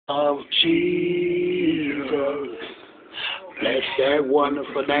of Jesus. Bless that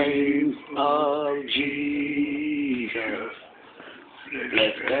wonderful name of Jesus.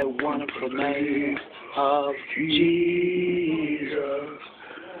 Bless that wonderful name of Jesus.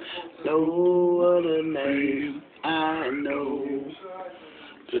 No other name I know.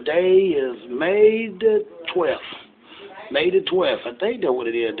 Today is May the 12th. May the 12th. I think that's what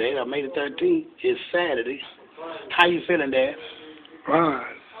it is, Dad. May the 13th. It's Saturday. How you feeling, Dad? Fine.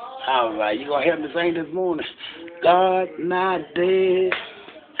 All right. You going to help me sing this morning? God not dead.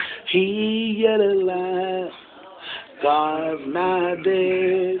 He yet alive. God's not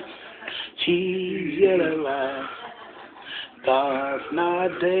dead. He's yet alive. God's not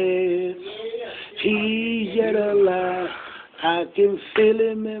dead. He's yet alive. I can feel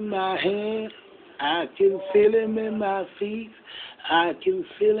him in my hand. I can feel him in my feet. I can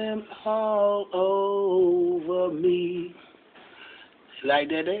feel him all over me. Like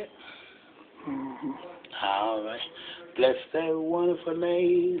that, Dad? Mm-hmm. All right. Bless that wonderful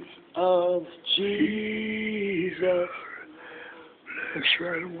name of Jesus. Bless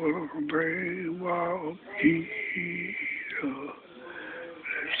that wonderful name of Jesus.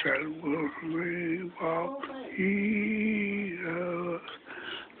 Bless that wonderful name of Jesus.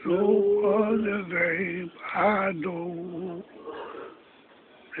 No other name I know.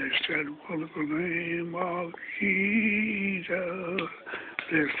 Bless that wonderful name of Jesus.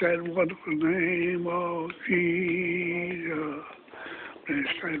 Bless that wonderful name of Jesus. Bless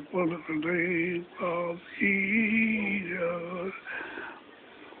that wonderful name of Jesus.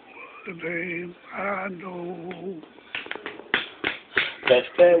 The name I know. Bless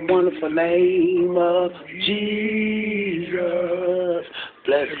that wonderful name of Jesus.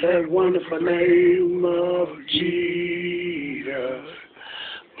 Bless that wonderful name of Jesus.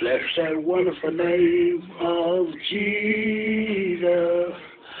 Bless that wonderful name of Jesus.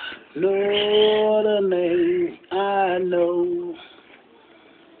 No other name I know.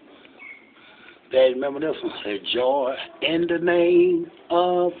 Dad, remember this one? Say joy in the name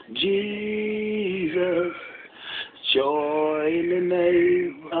of Jesus. Joy in the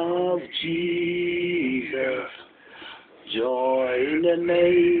name of Jesus. Joy in the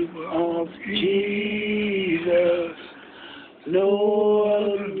name of